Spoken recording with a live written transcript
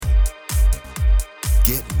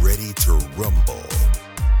Get ready to rumble.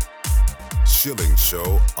 Schilling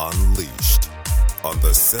Show Unleashed on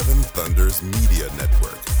the Seven Thunders Media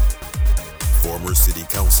Network. Former city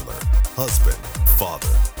councilor, husband, father,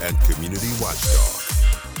 and community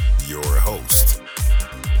watchdog. Your host,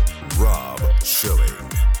 Rob Schilling.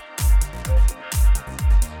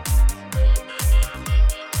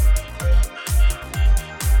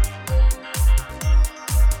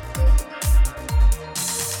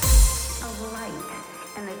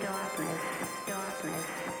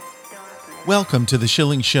 Welcome to the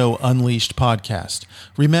Schilling Show Unleashed podcast.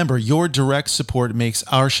 Remember, your direct support makes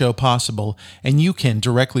our show possible, and you can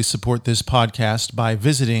directly support this podcast by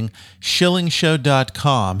visiting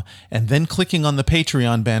shillingshow.com and then clicking on the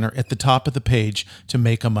Patreon banner at the top of the page to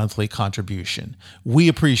make a monthly contribution. We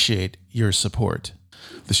appreciate your support.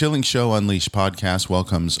 The Schilling Show Unleashed podcast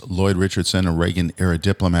welcomes Lloyd Richardson, a Reagan-era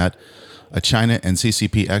diplomat, a China and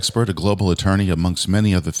CCP expert, a global attorney, amongst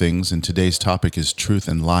many other things, and today's topic is truth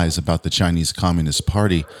and lies about the Chinese Communist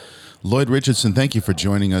Party. Lloyd Richardson, thank you for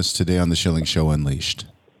joining us today on the Schilling Show Unleashed.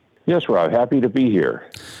 Yes, Rob, happy to be here.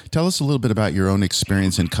 Tell us a little bit about your own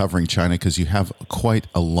experience in covering China, because you have quite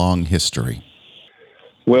a long history.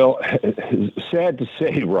 Well, sad to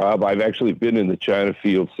say, Rob, I've actually been in the China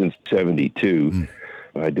field since 1972.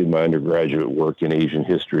 I did my undergraduate work in Asian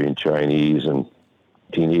history and Chinese, and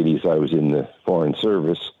 1980s, I was in the Foreign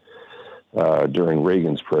Service during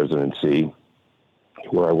Reagan's presidency,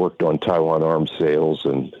 where I worked on Taiwan arms sales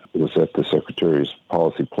and was at the Secretary's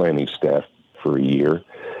policy planning staff for a year.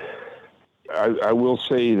 I will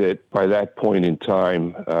say that by that point in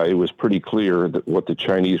time, it was pretty clear that what the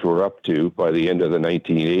Chinese were up to by the end of the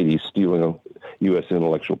 1980s, stealing U.S.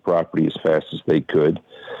 intellectual property as fast as they could.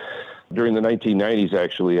 During the 1990s,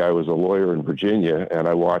 actually, I was a lawyer in Virginia, and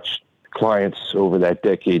I watched clients over that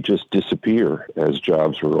decade just disappear as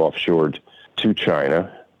jobs were offshored to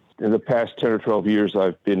China. In the past 10 or 12 years,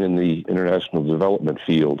 I've been in the international development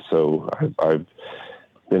field, so I've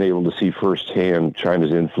been able to see firsthand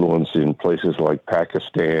China's influence in places like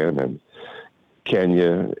Pakistan and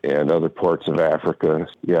Kenya and other parts of Africa.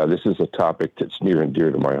 Yeah, this is a topic that's near and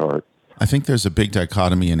dear to my heart. I think there's a big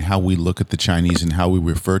dichotomy in how we look at the Chinese and how we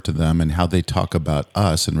refer to them and how they talk about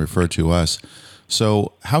us and refer to us.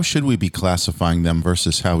 So how should we be classifying them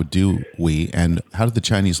versus how do we, and how do the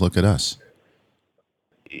Chinese look at us?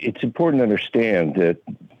 It's important to understand that,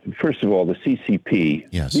 first of all, the CCP,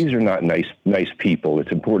 yes, these are not nice people.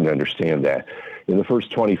 It's important to understand that. In the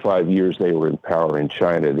first 25 years they were in power in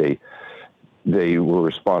China, they were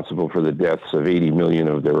responsible for the deaths of 80 million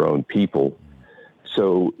of their own people.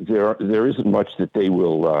 So there isn't much that they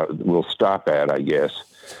will stop at, I guess.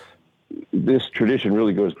 This tradition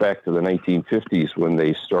really goes back to the 1950s when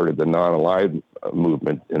they started the non-aligned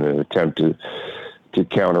movement in an attempt to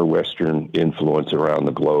counter Western influence around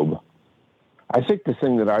the globe. I think the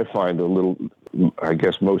thing that I find a little, I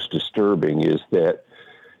guess, most disturbing is that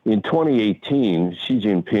in 2018, Xi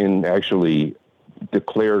Jinping actually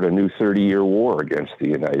declared a new 30-year war against the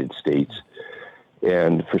United States.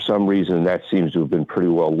 And for some reason, that seems to have been pretty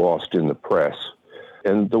well lost in the press.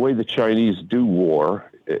 And the way the Chinese do war,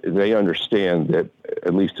 they understand that,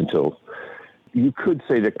 at least until, you could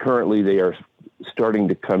say that currently they are starting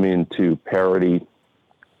to come into parity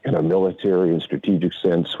in a military and strategic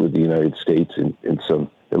sense with the United States in some,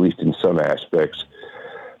 at least in some aspects.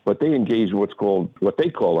 But they engage in what they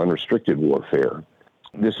call unrestricted warfare.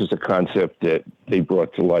 This is a concept that they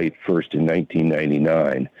brought to light first in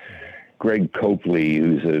 1999. Greg Copley,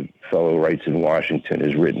 who's a fellow who writes in Washington,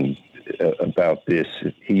 has written about this.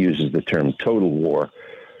 He uses the term total war.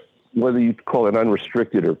 Whether you call it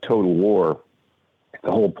unrestricted or total war,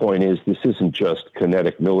 the whole point is this isn't just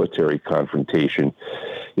kinetic military confrontation.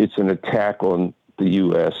 It's an attack on the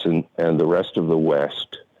U.S. and the rest of the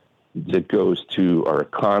West that goes to our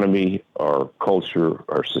economy, our culture,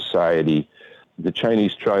 our society. The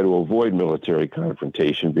Chinese try to avoid military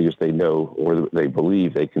confrontation because they know or they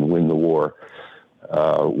believe they can win the war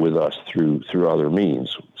with us through other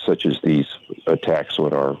means, such as these attacks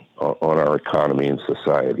on our economy and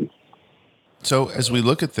society. So as we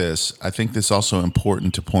look at this, I think it's also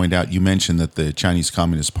important to point out, you mentioned that the Chinese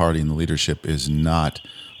Communist Party and the leadership is not,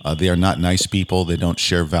 they are not nice people. They don't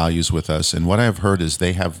share values with us. And what I've heard is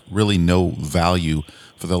they have really no value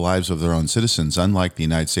for the lives of their own citizens, unlike the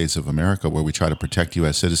United States of America, where we try to protect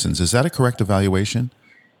U.S. citizens. Is that a correct evaluation?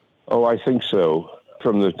 Oh, I think so.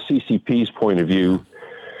 From the CCP's point of view,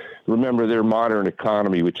 remember their modern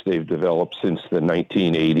economy, which they've developed since the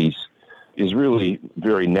 1980s, is really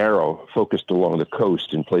very narrow, focused along the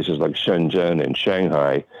coast in places like Shenzhen and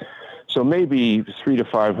Shanghai. So maybe 300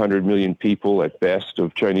 to 500 million people at best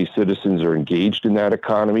of Chinese citizens are engaged in that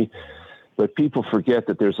economy. But people forget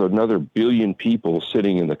that there's another billion people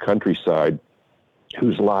sitting in the countryside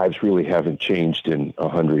whose lives really haven't changed in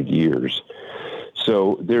 100 years.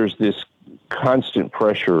 So there's this constant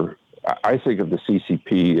pressure. I think of the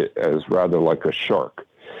CCP as rather like a shark.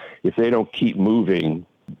 If they don't keep moving,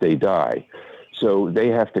 they die. So they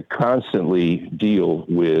have to constantly deal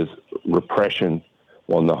with repression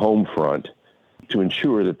on the home front to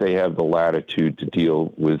ensure that they have the latitude to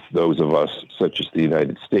deal with those of us, such as the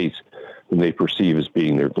United States, whom they perceive as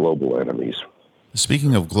being their global enemies.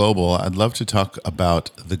 Speaking of global, I'd love to talk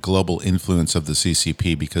about the global influence of the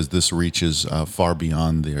CCP because this reaches far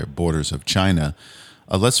beyond the borders of China.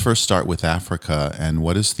 Let's first start with Africa, and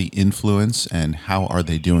what is the influence and how are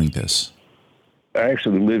they doing this? I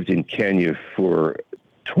actually lived in Kenya for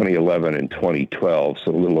 2011 and 2012,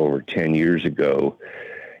 so a little over 10 years ago.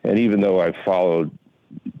 And even though I've followed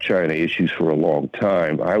China issues for a long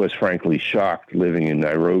time, I was frankly shocked living in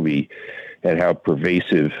Nairobi at how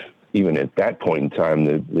pervasive, even at that point in time,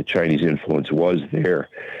 the Chinese influence was there.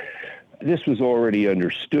 This was already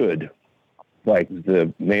understood, like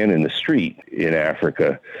the man in the street in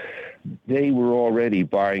Africa. They were already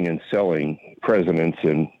buying and selling presidents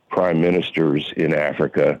and prime ministers in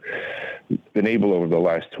Africa, been able over the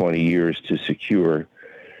last 20 years to secure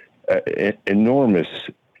enormous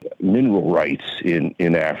mineral rights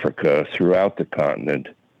in Africa throughout the continent.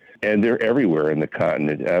 And they're everywhere in the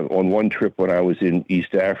continent. On one trip when I was in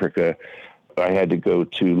East Africa, I had to go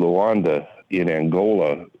to Luanda in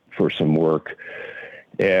Angola for some work.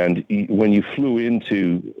 And when you flew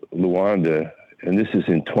into Luanda, and this is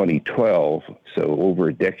in 2012, so over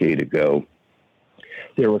a decade ago,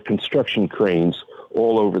 there were construction cranes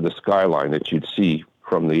all over the skyline that you'd see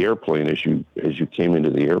from the airplane as you came into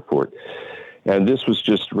the airport. And this was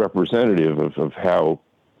just representative of how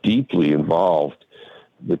deeply involved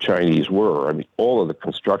the Chinese were. I mean, all of the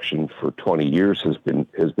construction for 20 years has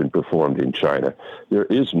been performed in China. There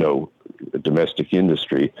is no domestic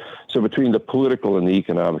industry. So between the political and the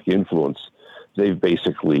economic influence, they've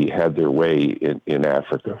basically had their way in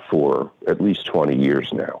Africa for at least 20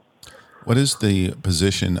 years now. What is the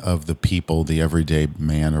position of the people, the everyday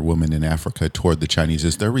man or woman in Africa toward the Chinese?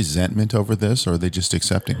 Is there resentment over this, or are they just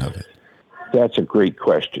accepting of it? That's a great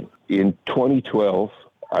question. In 2012,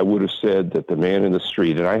 I would have said that the man in the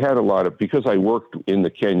street, and I had a lot of, because I worked in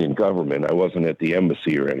the Kenyan government, I wasn't at the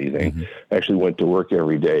embassy or anything. Mm-hmm. I actually went to work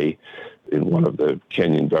every day in one of the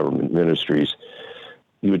Kenyan government ministries.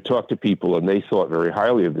 You would talk to people, and they thought very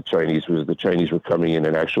highly of the Chinese, because the Chinese were coming in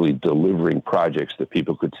and actually delivering projects that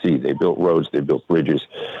people could see. They built roads, they built bridges,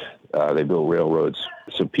 they built railroads.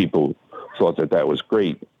 So people thought that was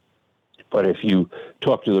great. But if you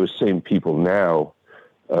talk to those same people now,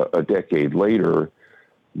 a decade later,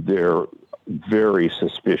 they're very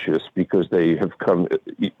suspicious because they have come,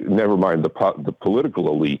 never mind the political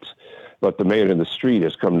elites, but the man in the street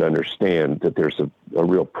has come to understand that there's a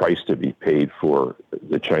real price to be paid for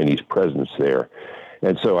the Chinese presence there.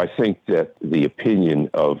 And so I think that the opinion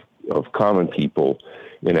of common people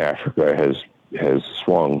in Africa has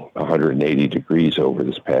swung 180 degrees over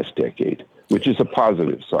this past decade, which is a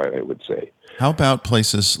positive sign, I would say. How about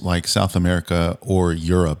places like South America or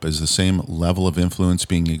Europe? Is the same level of influence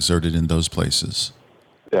being exerted in those places?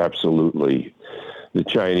 Absolutely. The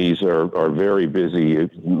Chinese are very busy.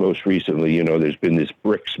 Most recently, there's been this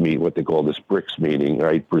BRICS meeting, what they call this BRICS meeting,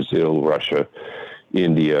 right? Brazil, Russia,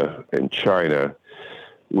 India, and China,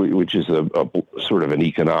 which is a sort of an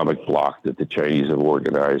economic bloc that the Chinese have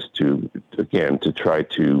organized to try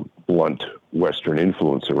to blunt Western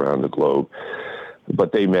influence around the globe.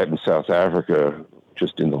 But they met in South Africa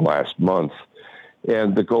just in the last month.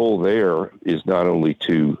 And the goal there is not only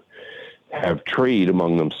to have trade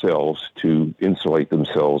among themselves to insulate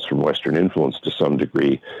themselves from Western influence to some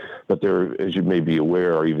degree, but they're, as you may be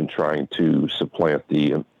aware, are even trying to supplant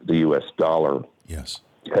the U.S. dollar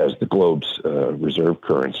as the globe's reserve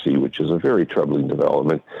currency, which is a very troubling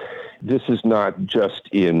development. This is not just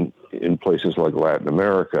in places like Latin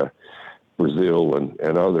America, Brazil,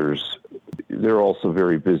 and others. They're also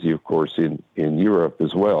very busy, of course, in Europe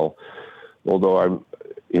as well, although I'm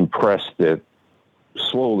impressed that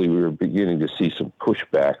slowly we were beginning to see some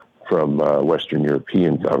pushback from Western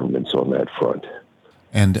European governments on that front.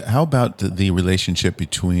 And how about the relationship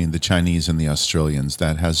between the Chinese and the Australians?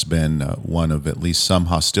 That has been one of at least some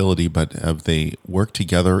hostility, but have they worked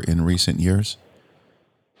together in recent years?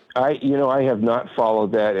 I have not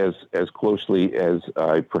followed that as closely as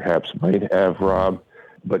I perhaps might have, Rob,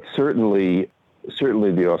 but certainly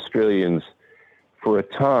the Australians for a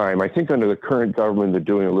time, I think under the current government, they're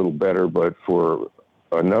doing a little better, but for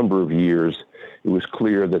a number of years, it was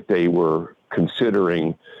clear that they were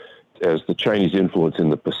considering, as the Chinese influence in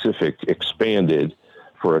the Pacific expanded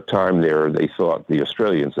for a time there, they thought, the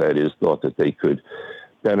Australians that is, thought that they could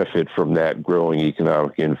benefit from that growing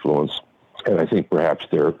economic influence. And I think perhaps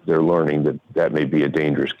they're learning that that may be a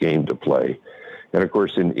dangerous game to play. And of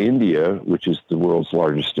course, in India, which is the world's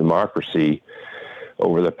largest democracy,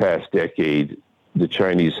 over the past decade, the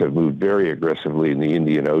Chinese have moved very aggressively in the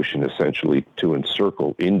Indian Ocean, essentially to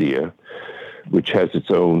encircle India, which has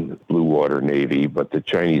its own blue water navy, but the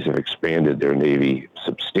Chinese have expanded their navy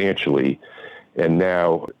substantially. And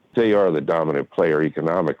now they are the dominant player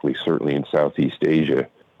economically, certainly in Southeast Asia.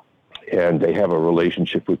 And they have a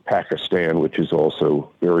relationship with Pakistan, which is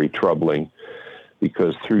also very troubling,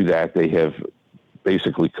 because through that they have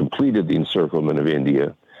basically completed the encirclement of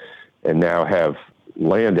India and now have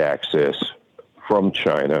land access from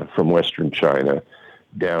China, from Western China,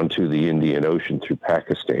 down to the Indian Ocean through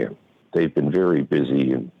Pakistan. They've been very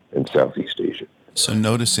busy in Southeast Asia. So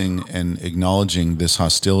noticing and acknowledging this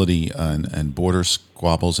hostility and border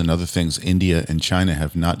squabbles and other things, India and China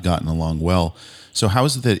have not gotten along well. So how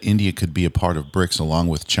is it that India could be a part of BRICS along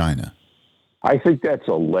with China? I think that's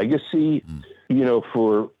a legacy. You know,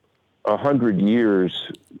 for 100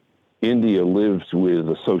 years, India lived with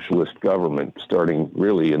a socialist government starting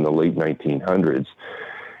really in the late 1900s.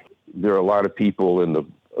 There are a lot of people in the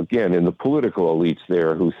political elites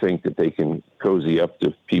there who think that they can cozy up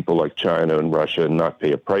to people like China and Russia and not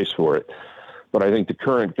pay a price for it. But I think the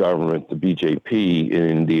current government, the BJP in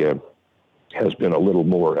India, has been a little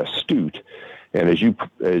more astute. And as you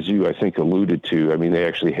I think alluded to, I mean, they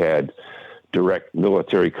actually had direct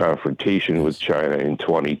military confrontation with China in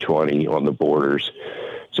 2020 on the borders.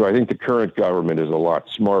 So I think the current government is a lot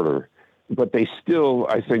smarter. But they still,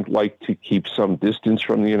 I think, like to keep some distance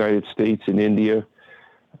from the United States and India.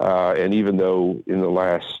 And even though in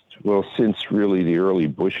the since really the early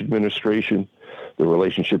Bush administration, the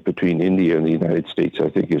relationship between India and the United States, I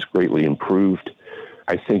think, is greatly improved.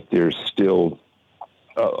 I think there's still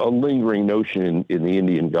a lingering notion in the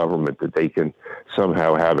Indian government that they can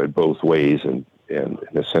somehow have it both ways and in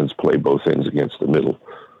a sense, play both ends against the middle.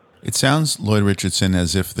 It sounds, Lloyd Richardson,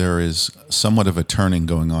 as if there is somewhat of a turning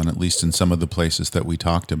going on, at least in some of the places that we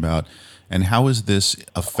talked about. And how is this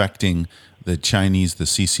affecting the Chinese, the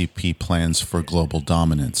CCP plans for global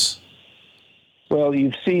dominance? Well,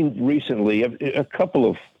 you've seen recently a couple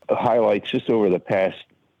of highlights just over the past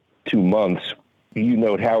 2 months. You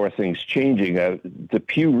note how are things changing. The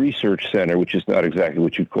Pew Research Center, which is not exactly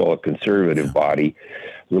what you'd call a conservative body,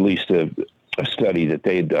 released a study that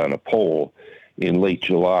they had done, a poll in late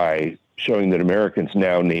July, showing that Americans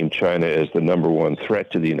now name China as the number one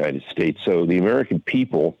threat to the United States. So the American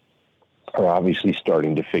people are obviously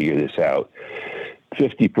starting to figure this out.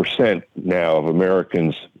 50% now of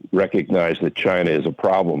Americans recognize that China is a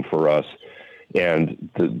problem for us, and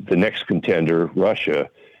the next contender, Russia,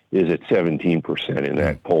 is at 17% in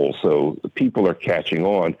that poll. So the people are catching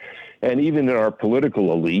on. And even in our political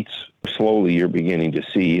elites, slowly you're beginning to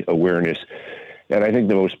see awareness. And I think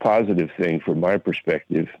the most positive thing from my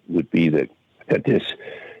perspective would be that this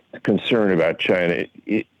concern about China,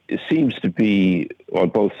 it seems to be on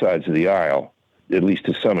both sides of the aisle, at least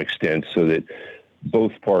to some extent, so that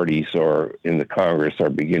both parties are in the Congress are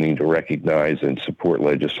beginning to recognize and support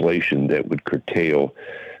legislation that would curtail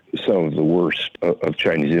some of the worst of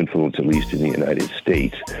Chinese influence, at least in the United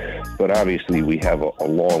States. But obviously we have a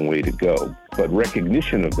long way to go. But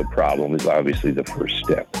recognition of the problem is obviously the first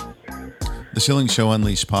step. The Schilling Show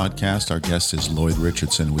Unleashed podcast. Our guest is Lloyd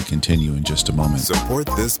Richardson. We continue in just a moment. Support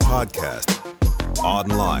this podcast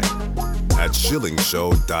online at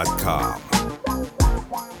shillingshow.com.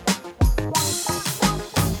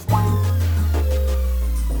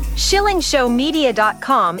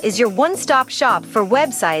 ShillingShowMedia.com is your one-stop shop for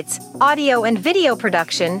websites, audio and video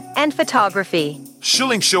production, and photography.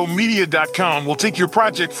 ShillingShowMedia.com will take your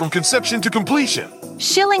project from conception to completion.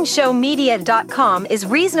 ShillingShowMedia.com is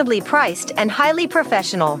reasonably priced and highly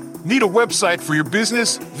professional. Need a website for your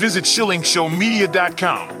business? Visit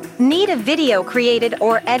ShillingShowMedia.com. Need a video created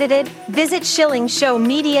or edited? Visit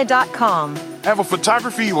ShillingShowMedia.com. Have a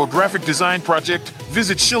photography or graphic design project?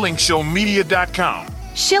 Visit ShillingShowMedia.com.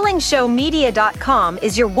 ShillingShowMedia.com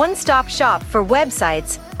is your one-stop shop for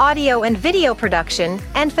websites, audio and video production,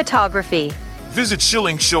 and photography. Visit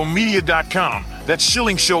ShillingShowMedia.com. That's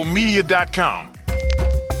ShillingShowMedia.com.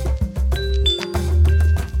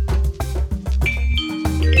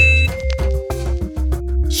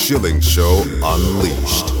 Schilling Show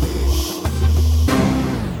Unleashed.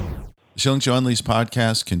 Shilling Show Unleashed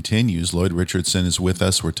podcast continues. Lloyd Richardson is with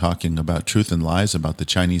us. We're talking about truth and lies about the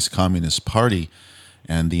Chinese Communist Party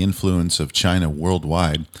and the influence of China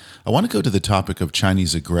worldwide. I want to go to the topic of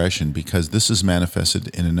Chinese aggression because this is manifested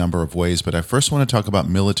in a number of ways, but I first want to talk about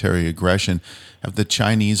military aggression. Have the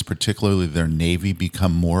Chinese, particularly their Navy,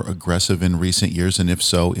 become more aggressive in recent years, and if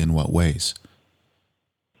so, in what ways?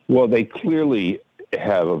 Well, they clearly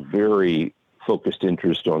have a very focused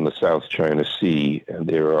interest on the South China Sea, and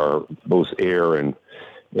there are both air and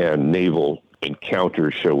naval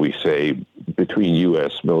encounters, shall we say, between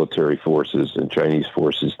U.S. military forces and Chinese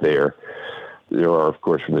forces there. There are, of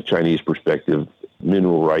course, from the Chinese perspective,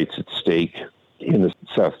 mineral rights at stake in the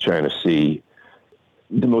South China Sea.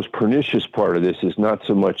 The most pernicious part of this is not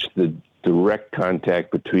so much the direct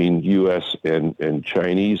contact between U.S. and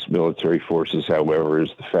Chinese military forces, however,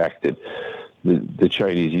 is the fact that the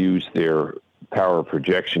Chinese use their power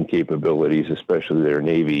projection capabilities, especially their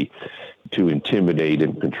Navy, to intimidate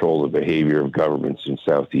and control the behavior of governments in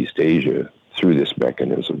Southeast Asia through this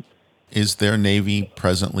mechanism. Is their Navy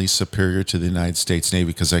presently superior to the United States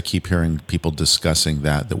Navy? Because I keep hearing people discussing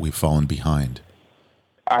that we've fallen behind.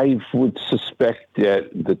 I would suspect that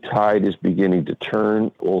the tide is beginning to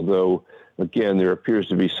turn, although, again, there appears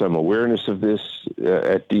to be some awareness of this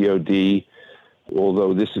at DOD,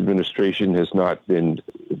 although this administration has not been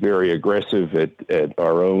very aggressive at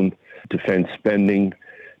our own defense spending.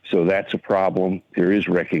 So that's a problem. There is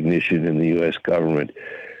recognition in the U.S. government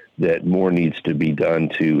that more needs to be done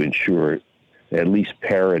to ensure at least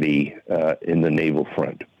parity in the naval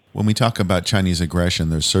front. When we talk about Chinese aggression,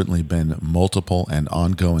 there's certainly been multiple and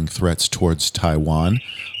ongoing threats towards Taiwan.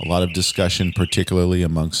 A lot of discussion, particularly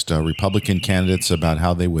amongst Republican candidates, about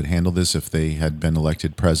how they would handle this if they had been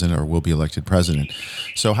elected president or will be elected president.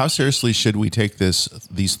 So how seriously should we take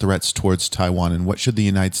these threats towards Taiwan, and what should the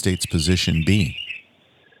United States position be?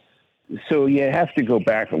 So you have to go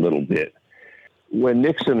back a little bit. When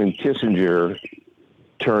Nixon and Kissinger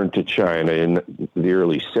turned to China in the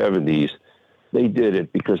early 70s, they did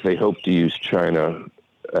it because they hoped to use China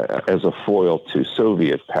as a foil to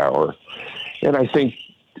Soviet power. And I think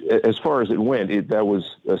as far as it went, that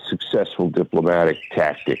was a successful diplomatic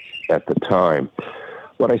tactic at the time.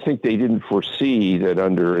 But I think they didn't foresee that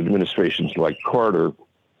under administrations like Carter,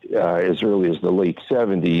 as early as the late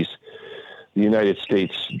 70s, the United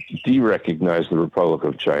States de-recognized the Republic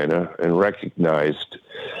of China and recognized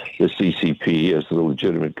the CCP as the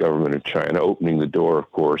legitimate government of China, opening the door, of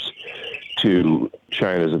course, to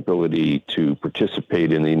China's ability to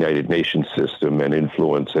participate in the United Nations system and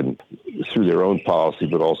influence and through their own policy,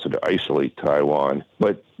 but also to isolate Taiwan.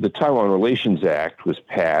 But the Taiwan Relations Act was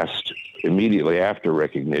passed immediately after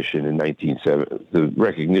recognition in 1970. The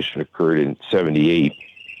recognition occurred in 1978.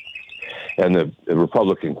 And the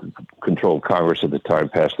Republican-controlled Congress at the time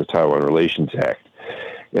passed the Taiwan Relations Act.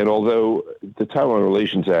 And although the Taiwan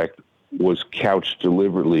Relations Act was couched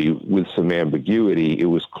deliberately with some ambiguity, it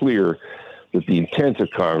was clear that the intent of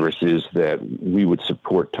Congress is that we would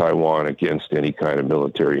support Taiwan against any kind of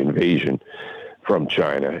military invasion from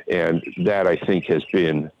China. And that, I think, has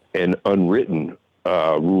been an unwritten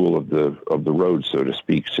rule of the road, so to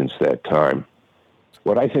speak, since that time.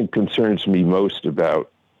 What I think concerns me most about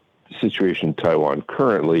the situation in Taiwan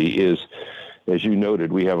currently is, as you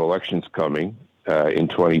noted, we have elections coming in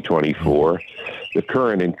 2024. The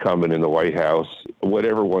current incumbent in the White House,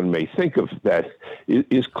 whatever one may think of that,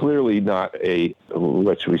 is clearly not an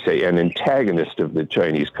antagonist of the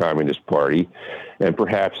Chinese Communist Party, and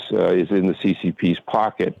perhaps is in the CCP's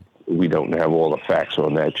pocket. We don't have all the facts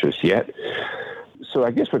on that just yet. So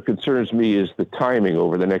I guess what concerns me is the timing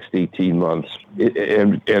over the next 18 months,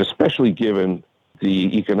 and especially given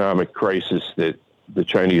the economic crisis that the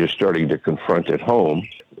Chinese are starting to confront at home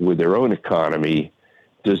with their own economy.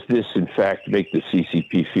 Does this, in fact, make the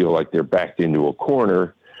CCP feel like they're backed into a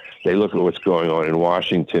corner? They look at what's going on in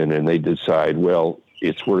Washington and they decide, well,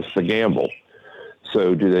 it's worth the gamble.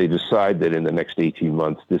 So do they decide that in the next 18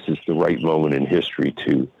 months, this is the right moment in history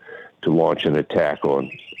to launch an attack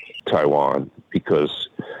on Taiwan because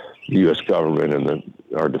the U.S. government and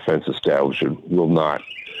our defense establishment will not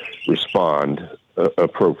respond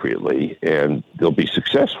appropriately, and they'll be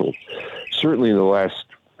successful? Certainly in the last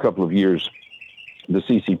couple of years, the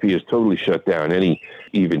CCP has totally shut down any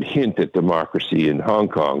even hint at democracy in Hong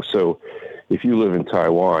Kong. So if you live in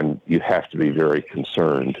Taiwan, you have to be very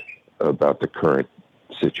concerned about the current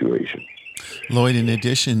situation. Lloyd, in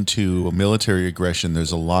addition to military aggression,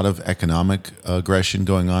 there's a lot of economic aggression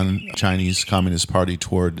going on, Chinese Communist Party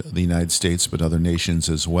toward the United States, but other nations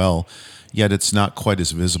as well. Yet it's not quite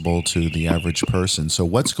as visible to the average person. So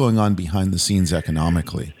what's going on behind the scenes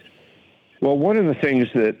economically? Well, one of the things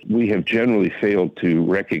that we have generally failed to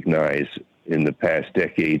recognize in the past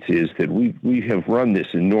decades is that we have run this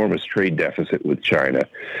enormous trade deficit with China,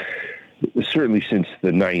 certainly since the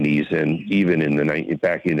 90s and even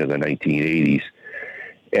back into the 1980s.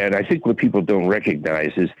 And I think what people don't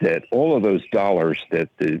recognize is that all of those dollars that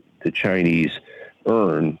the Chinese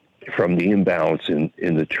earn from the imbalance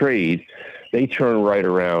in the trade, they turn right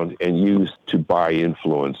around and use to buy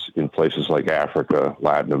influence in places like Africa,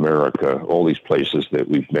 Latin America, all these places that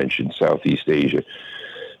we've mentioned, Southeast Asia.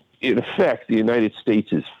 In effect, the United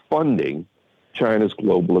States is funding China's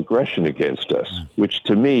global aggression against us, which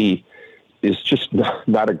to me is just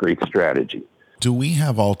not a great strategy. Do we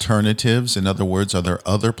have alternatives? In other words, are there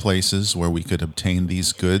other places where we could obtain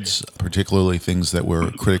these goods, particularly things that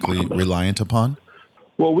we're critically reliant upon?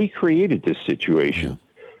 Well, we created this situation.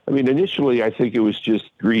 I mean, initially, I think it was just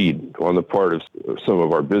greed on the part of some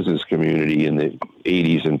of our business community in the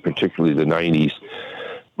 80s and particularly the 90s.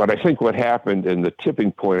 But I think what happened, and the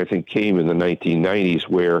tipping point, I think, came in the 1990s,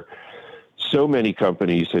 where so many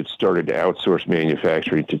companies had started to outsource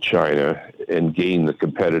manufacturing to China and gain the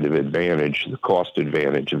competitive advantage, the cost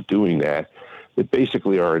advantage of doing that, that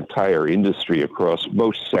basically our entire industry across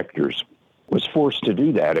most sectors was forced to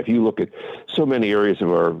do that. If you look at so many areas of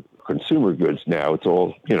our consumer goods now, it's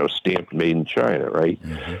all, stamped made in China, right?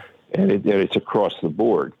 Mm-hmm. And it's across the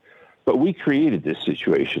board. But we created this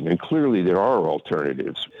situation, and clearly there are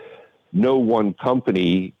alternatives. No one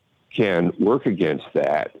company can work against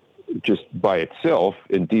that just by itself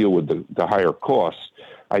and deal with the higher costs.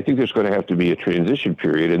 I think there's going to have to be a transition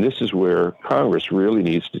period, and this is where Congress really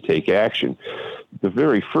needs to take action. The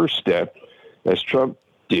very first step, as Trump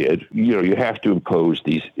did, you have to impose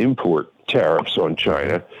these import tariffs on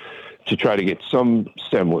China to try to get some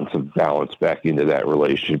semblance of balance back into that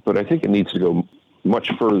relationship. But I think it needs to go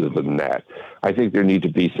much further than that. I think there need to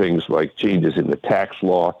be things like changes in the tax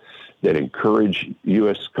law that encourage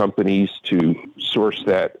U.S. companies to source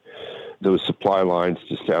those supply lines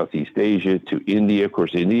to Southeast Asia, to India. Of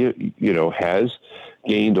course, India, has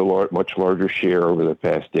gained a much larger share over the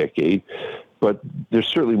past decade, but there's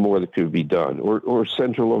certainly more that could be done. Or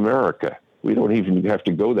Central America. We don't even have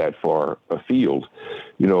to go that far afield.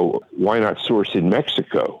 Why not source in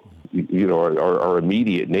Mexico? Our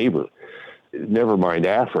immediate neighbor. Never mind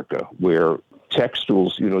Africa, where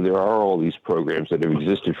textiles, there are all these programs that have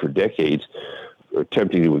existed for decades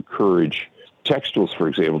attempting to encourage textiles, for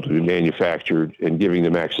example, to be manufactured and giving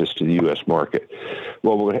them access to the U.S. market.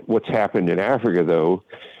 Well, what's happened in Africa, though,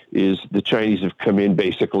 is the Chinese have come in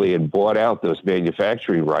basically and bought out those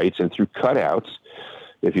manufacturing rights, and through cutouts,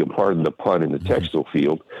 if you'll pardon the pun in the textile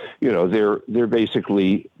field, they're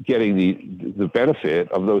basically getting the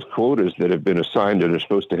benefit of those quotas that have been assigned and are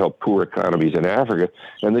supposed to help poor economies in Africa,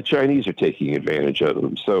 and the Chinese are taking advantage of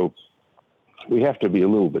them. So we have to be a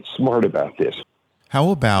little bit smart about this.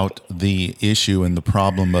 How about the issue and the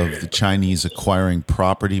problem of the Chinese acquiring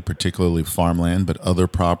property, particularly farmland, but other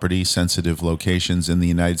property, sensitive locations in the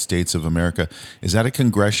United States of America? Is that a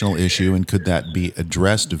congressional issue, and could that be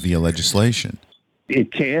addressed via legislation?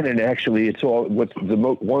 It can, and actually, it's all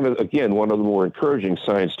one of the more encouraging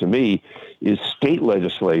signs to me is state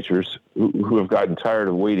legislatures who have gotten tired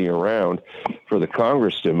of waiting around for the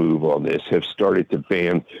Congress to move on this have started to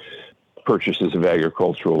ban purchases of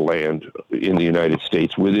agricultural land in the United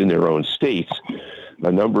States within their own states.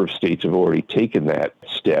 A number of states have already taken that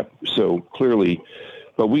step. So clearly,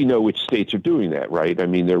 but we know which states are doing that, right? I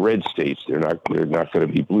mean, they're red states. They're not going to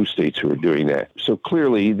be blue states who are doing that. So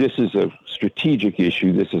clearly, this is a strategic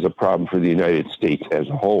issue. This is a problem for the United States as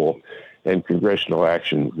a whole, and congressional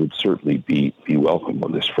action would certainly be welcome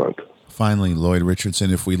on this front. Finally, Lloyd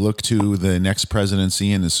Richardson, if we look to the next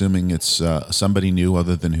presidency, and assuming it's somebody new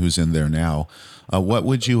other than who's in there now, what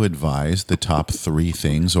would you advise the top 3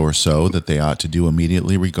 things or so that they ought to do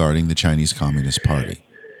immediately regarding the Chinese Communist Party?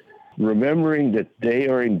 Remembering that they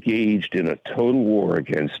are engaged in a total war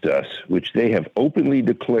against us, which they have openly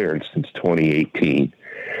declared since 2018.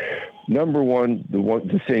 Number one,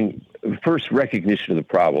 first recognition of the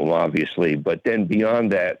problem, obviously, but then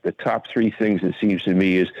beyond that, the top 3 things, it seems to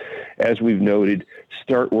me, is, as we've noted,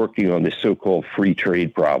 start working on this so-called free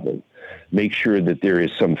trade problem. Make sure that there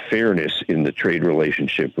is some fairness in the trade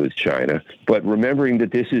relationship with China, but remembering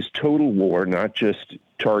that this is total war, not just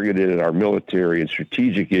targeted at our military and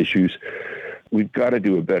strategic issues. We've got to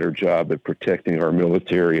do a better job at protecting our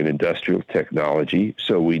military and industrial technology,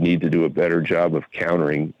 so we need to do a better job of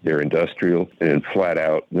countering their industrial and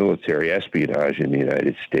flat-out military espionage in the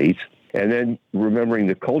United States. And then remembering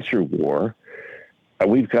the culture war,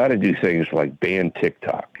 We've got to do things like ban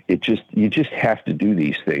TikTok. You just have to do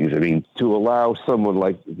these things. I mean, to allow someone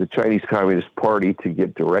like the Chinese Communist Party to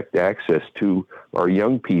get direct access to our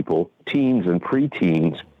young people, teens and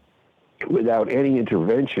preteens, without any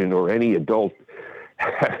intervention or any adult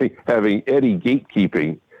having any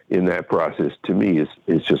gatekeeping in that process, to me,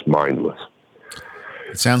 is just mindless.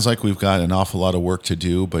 It sounds like we've got an awful lot of work to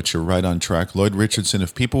do, but you're right on track. Lloyd Richardson,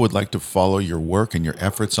 if people would like to follow your work and your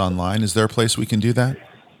efforts online, is there a place we can do that?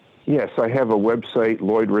 Yes, I have a website,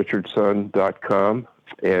 LloydRichardson.com,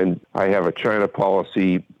 and I have a China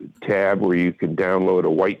policy tab where you can download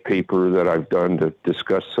a white paper that I've done to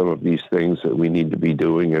discuss some of these things that we need to be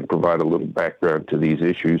doing and provide a little background to these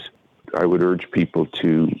issues. I would urge people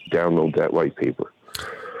to download that white paper.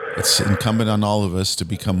 It's incumbent on all of us to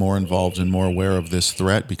become more involved and more aware of this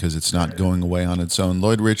threat because it's not going away on its own.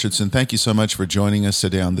 Lloyd Richardson, thank you so much for joining us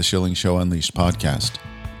today on the Schilling Show Unleashed podcast.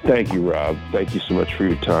 Thank you, Rob. Thank you so much for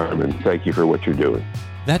your time, and thank you for what you're doing.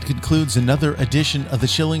 That concludes another edition of the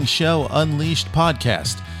Schilling Show Unleashed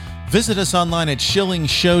podcast. Visit us online at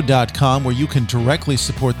shillingshow.com, where you can directly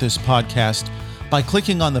support this podcast by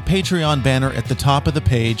clicking on the Patreon banner at the top of the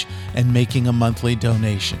page and making a monthly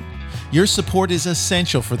donation. Your support is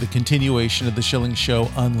essential for the continuation of the Schilling Show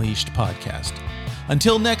Unleashed podcast.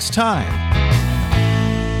 Until next time.